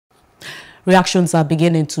Reactions are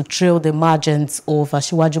beginning to trail the emergence of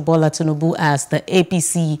Asiwaju Bola Tinubu as the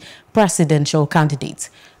APC Presidential candidate.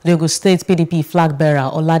 The Ogun State PDP flag bearer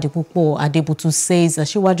Oladipupo Adebutu says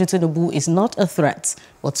Asiwaju Tinubu is not a threat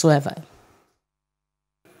whatsoever.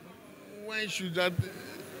 Why should that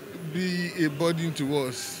be a burden to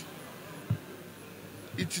us?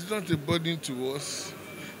 It is not a burden to us.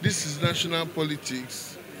 This is national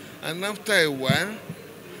politics. And after a while,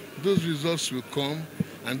 those results will come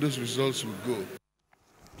and those results will go.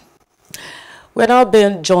 We're now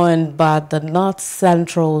being joined by the North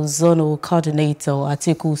Central Zonal Coordinator,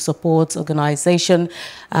 Atiku Support Organization,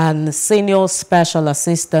 and Senior Special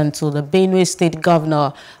Assistant to the Benue State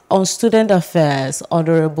Governor on Student Affairs,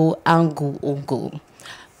 Honorable Anngu.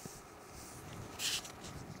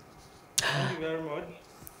 Thank you very much.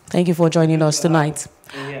 Thank you for joining us tonight.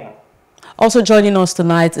 Yeah. Also joining us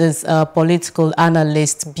tonight is political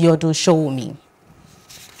analyst Biodun Sowunmi.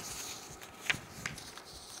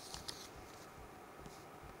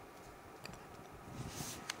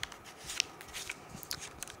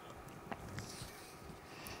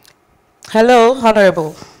 Hello,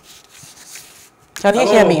 Honorable. Can you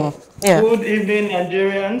hear me? Yeah. Good evening,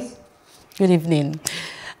 Nigerians. Good evening.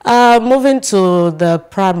 Moving to the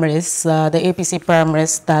primaries, the APC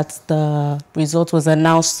primaries, that the result was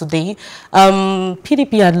announced today.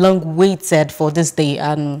 PDP had long waited for this day,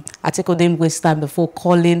 and Atiku didn't waste time before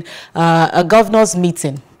calling a governor's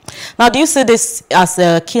meeting. Now, do you see this as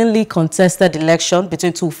a keenly contested election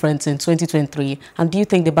between two friends in 2023, and do you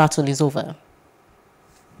think the battle is over?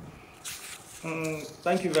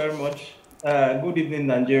 Thank you very much. Good evening,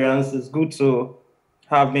 Nigerians. It's good to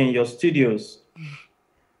have me in your studios,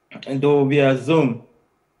 and though via Zoom.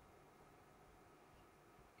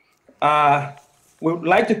 We would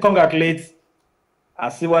like to congratulate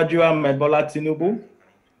Asiwaju Bola Tinubu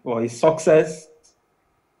for his success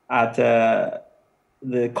at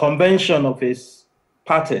the convention of his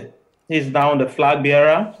party. He's now the flag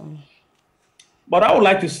bearer. But I would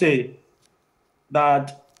like to say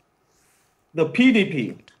that the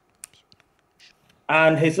PDP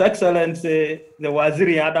and His Excellency, the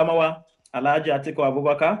Waziri Adamawa, Atiku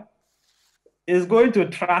Abubakar, is going to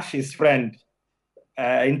trash his friend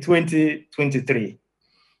in 2023.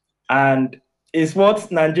 And it's what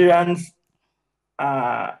Nigerians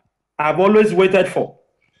have always waited for.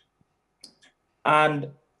 And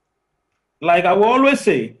like I will always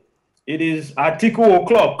say, it is Atiku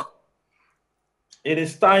o'clock. It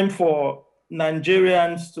is time for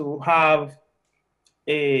Nigerians to have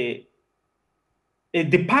a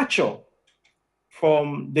departure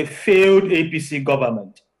from the failed APC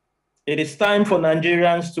government. It is time for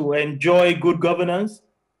Nigerians to enjoy good governance.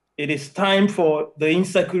 It is time for the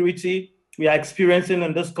insecurity we are experiencing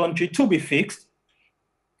in this country to be fixed.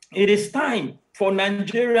 It is time for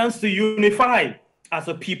Nigerians to unify as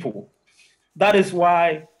a people. That is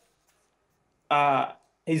why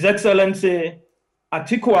His Excellency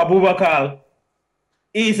Atiku Abubakar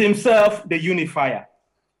is himself the unifier.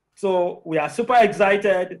 So we are super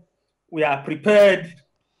excited. We are prepared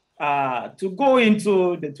to go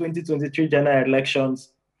into the 2023 general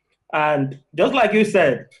elections. And just like you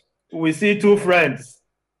said, we see two friends,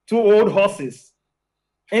 two old horses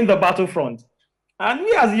in the battlefront. And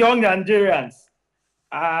we as young Nigerians,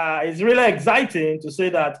 it's really exciting to say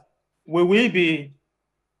that we will be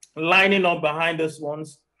lining up behind these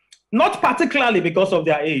ones, not particularly because of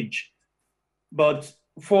their age, but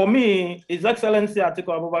for me, His Excellency Atiku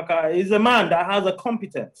Abubakar is a man that has a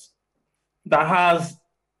competence, that has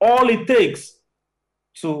all it takes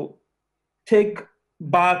to take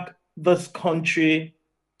back this country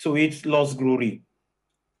to its lost glory.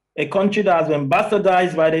 A country that has been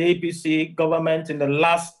bastardized by the APC government in the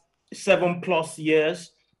last 7+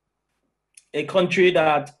 years. A country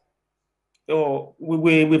that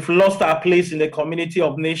we've lost our place in the community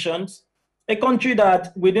of nations. A country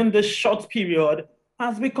that within this short period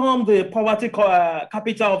has become the poverty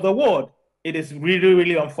capital of the world. It is really,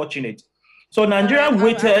 really unfortunate. So Nigerians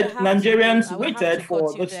waited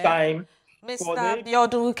for this time. Mr.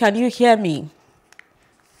 Biodun, can you hear me?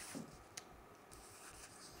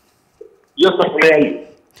 Yes, I can hear you.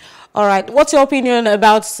 All right. What's your opinion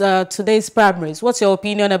about today's primaries? What's your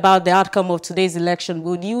opinion about the outcome of today's election?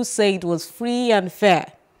 Would you say it was free and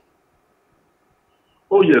fair?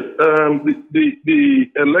 Oh, yes.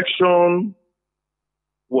 The election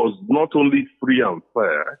was not only free and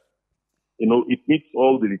fair, you know, it meets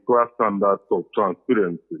all the required standards of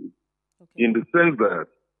transparency, in the sense that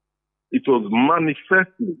it was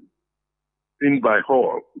manifestly seen by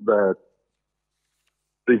all that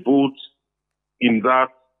the vote in that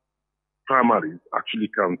primaries actually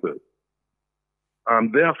counted.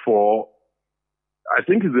 And therefore, I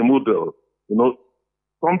think is a model,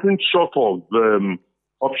 something short of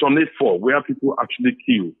option A4, where people actually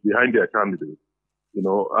queue behind their candidate.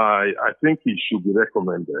 I think it should be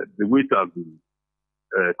recommended. The way it has been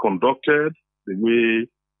conducted, the way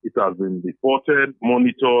it has been reported,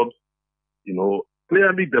 monitored,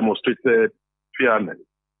 clearly demonstrated fairness,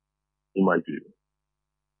 in my view.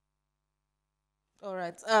 All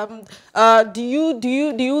right. Do you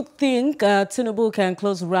think Tinubu can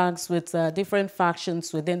close ranks with different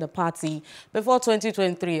factions within the party before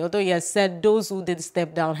 2023? Although he has said those who did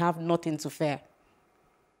step down have nothing to fear.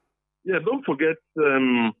 Yeah, don't forget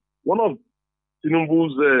one of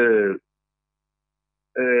Tinubu's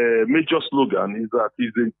major slogan is that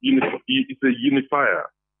he's a unifier.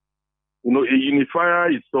 A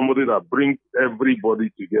unifier is somebody that brings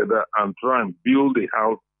everybody together and try and build a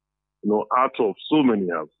house, out of so many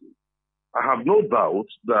houses. I have no doubt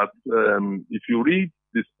that if you read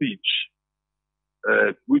the speech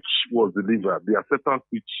which was delivered, the acceptance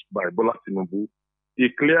speech by Bola Tinubu, he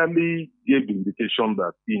clearly gave the indication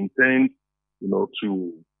that he intends,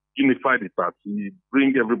 to unify the party,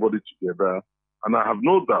 bring everybody together. And I have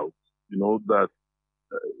no doubt, that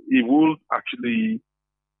he will actually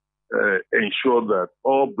ensure that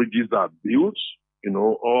all bridges are built,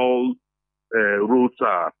 all roads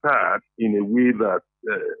are tarred in a way that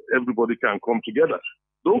everybody can come together.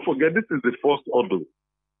 Don't forget, this is the first order,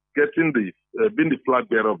 being the flag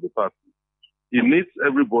bearer of the party. He needs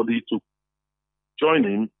everybody to join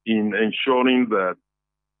him in ensuring that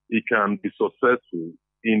he can be successful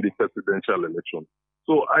in the presidential election.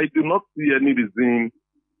 So I do not see any reason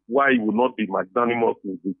why he will not be magnanimous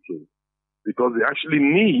in victory, because he actually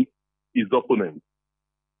needs his opponent.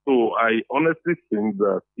 So I honestly think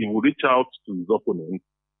that he will reach out to his opponent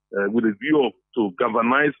with a view to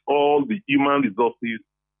galvanize all the human resources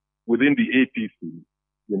within the APC,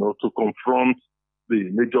 to confront the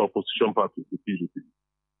major opposition party, the PDP.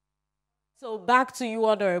 So back to you,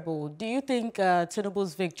 Honorable. Do you think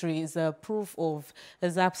Tinubu's victory is a proof of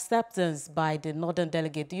his acceptance by the Northern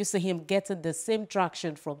delegate? Do you see him getting the same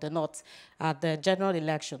traction from the North at the general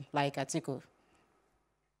election like Atiku?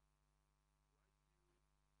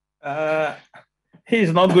 He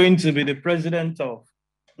is not going to be the president of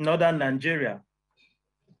Northern Nigeria.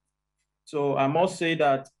 So I must say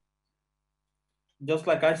that, just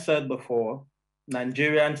like I said before,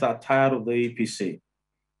 Nigerians are tired of the APC.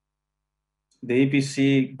 The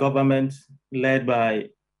APC government led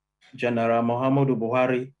by General Muhammadu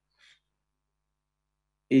Buhari,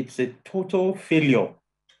 it's a total failure.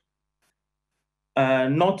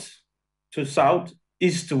 North to south,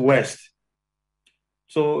 east to west.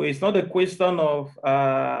 So it's not a question of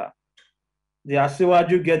the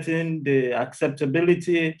Asiwaju getting the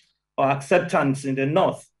acceptability or acceptance in the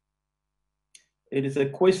north. It is a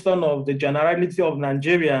question of the generality of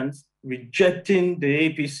Nigerians rejecting the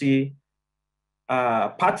APC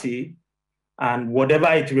party and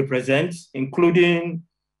whatever it represents, including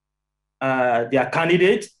their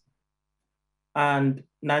candidate. And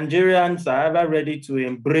Nigerians are ever ready to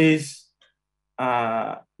embrace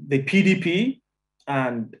the PDP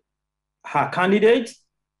and her candidate.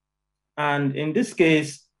 And in this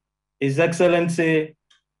case, His Excellency,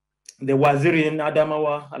 the Waziri in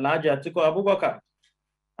Adamawa, Atiku Abubakar.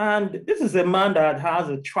 And this is a man that has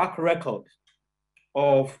a track record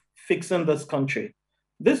of fixing this country.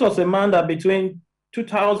 This was a man that between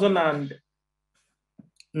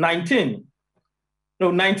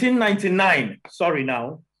 1999,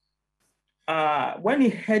 when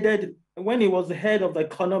he was the head of the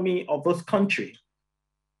economy of this country,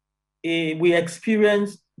 we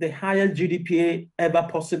experienced the highest GDP ever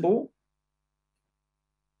possible.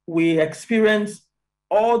 We experienced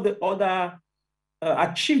all the other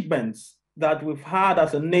achievements that we've had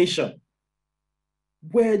as a nation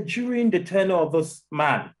were during the tenure of this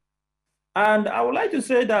man. And I would like to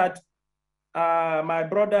say that my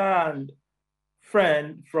brother and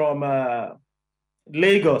friend from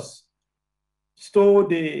Lagos stole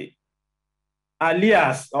the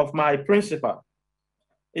alias of my principal.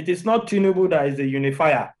 It is not Tinubu that is the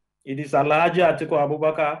unifier. It is Atiku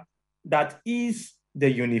Abubakar that is the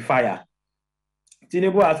unifier.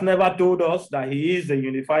 Tinubu has never told us that he is the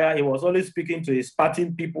unifier. He was only speaking to his party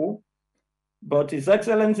people. But His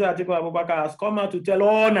Excellency Atiku Abubakar has come out to tell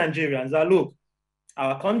all Nigerians that, look,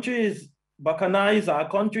 our country is balkanized, our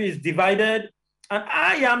country is divided, and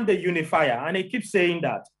I am the unifier. And he keeps saying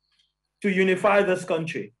that, to unify this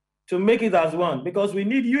country, to make it as one, because we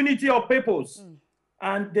need unity of purpose.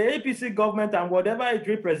 And the APC government and whatever it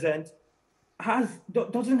represents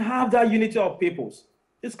doesn't have that unity of peoples.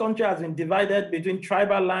 This country has been divided between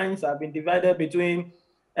tribal lines, has been divided between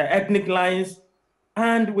ethnic lines,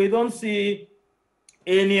 And we don't see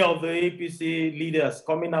any of the APC leaders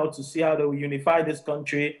coming out to see how they will unify this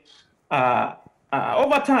country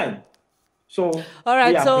over time. So, all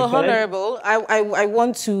right, so prepared. Honorable, I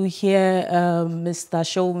want to hear Mr.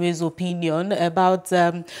 Sowunmi's opinion about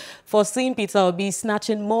foreseeing Peter Obi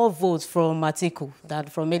snatching more votes from Atiku than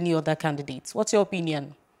from any other candidates. What's your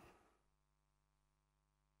opinion?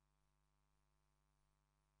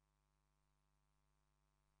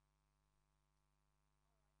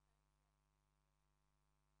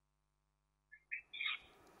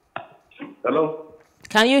 Hello?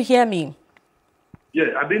 Can you hear me? Yeah,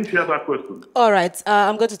 I didn't hear that question. All right,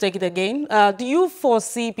 I'm going to take it again. Do you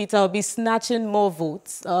foresee Peter Obi snatching more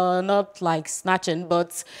votes, not like snatching,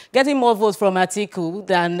 but getting more votes from Atiku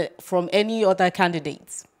than from any other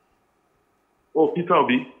candidates? Oh, Peter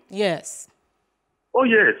Obi? Yes. Oh,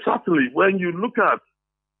 yeah, certainly. When you look at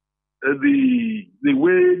the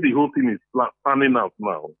way the whole thing is panning out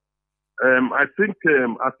now, I think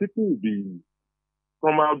Atiku will be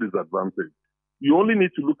somehow disadvantaged. You only need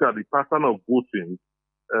to look at the pattern of voting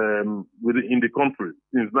in the country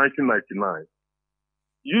since 1999.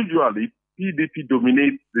 Usually, P.D.P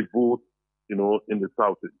dominates the vote, in the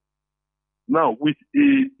Southeast. Now, with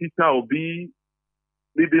Peter Obi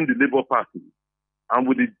leading the Labour Party, and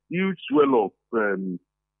with a huge swell of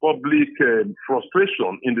public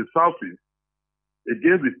frustration in the Southeast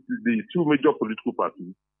against the two major political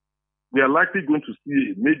parties, we are likely going to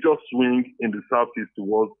see a major swing in the Southeast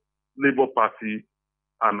towards Labour Party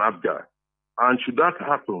and APGA. And should that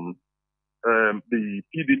happen, the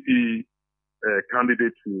P.D.P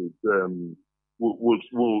candidate will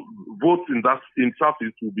vote in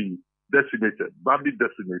Southeast will be decimated, badly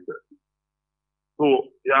decimated. So,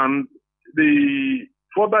 and the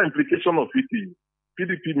further implication of it is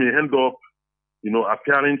P.D.P may end up,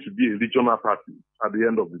 appearing to be a regional party at the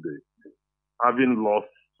end of the day, having lost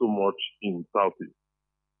so much in Southeast.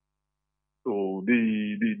 So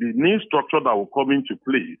the new structure that will come into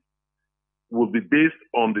place will be based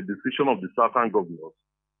on the decision of the Southern governors.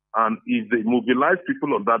 And if they mobilize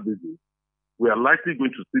people on that basis, we are likely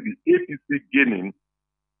going to see the APC gaining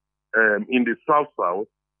in the South-South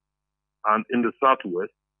and in the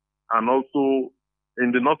Southwest, and also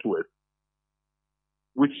in the Northwest,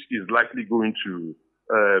 which is likely going to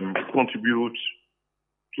contribute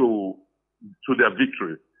to their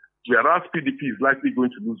victory. Whereas P.D.P is likely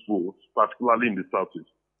going to lose votes, particularly in the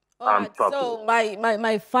Southeast. So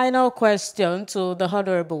my final question to the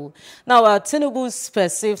Honorable. Now, Tinubu's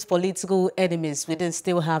perceived political enemies within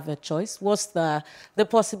still have a choice. What's the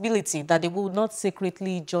possibility that they will not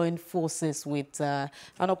secretly join forces with an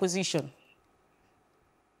opposition?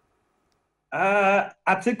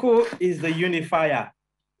 Atiku is the unifier.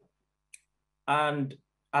 And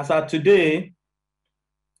as of today,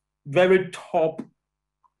 very top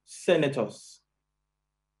senators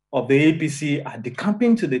of the APC are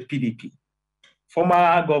decamping to the PDP.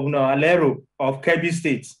 Former Governor Alero of Kebbi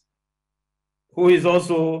State, who is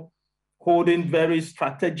also holding very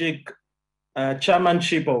strategic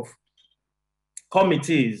chairmanship of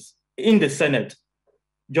committees in the Senate,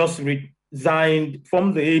 just resigned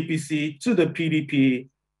from the APC to the PDP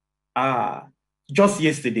just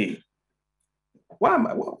yesterday. What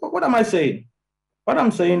am I saying? What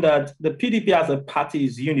I'm saying that the PDP as a party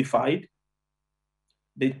is unified.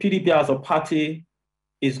 The PDP as a party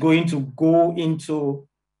is going to go into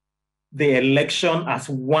the election as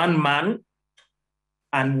one man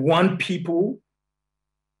and one people,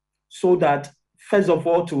 so that, first of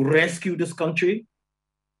all, to rescue this country,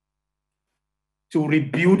 to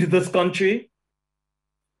rebuild this country,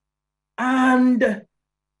 and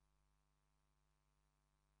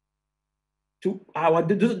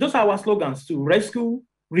those are our slogans: to rescue,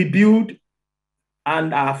 rebuild,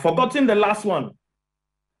 and forgotten the last one.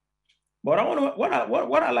 But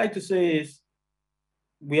what I like to say is,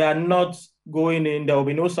 we are not going in. There will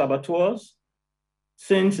be no saboteurs.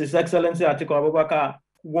 Since His Excellency Atiku Abubakar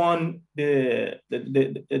won the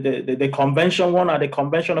convention, won at the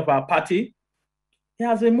convention of our party, he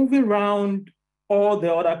has been moving around all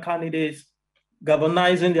the other candidates,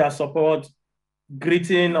 galvanizing their support,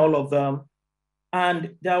 greeting all of them.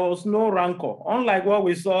 And there was no rancor, unlike what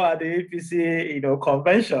we saw at the APC,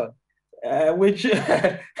 convention,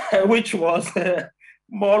 which was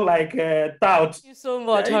more like a tout. Thank you so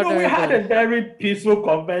much, we had a very peaceful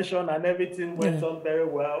convention and everything went on very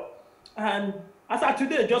well. And as of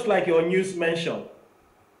today, just like your news mentioned,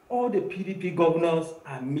 all the PDP governors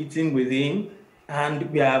are meeting with him,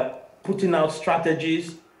 and we are putting out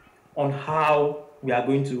strategies on how we are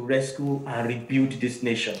going to rescue and rebuild this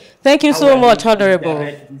nation. Thank you so much, Honorable.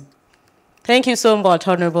 Thank you so much,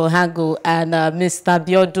 Honorable Anngu and Mr.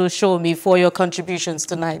 Biodun Sowunmi, for your contributions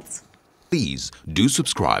tonight. Please do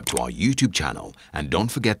subscribe to our YouTube channel and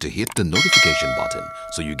don't forget to hit the notification button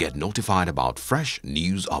so you get notified about fresh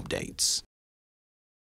news updates.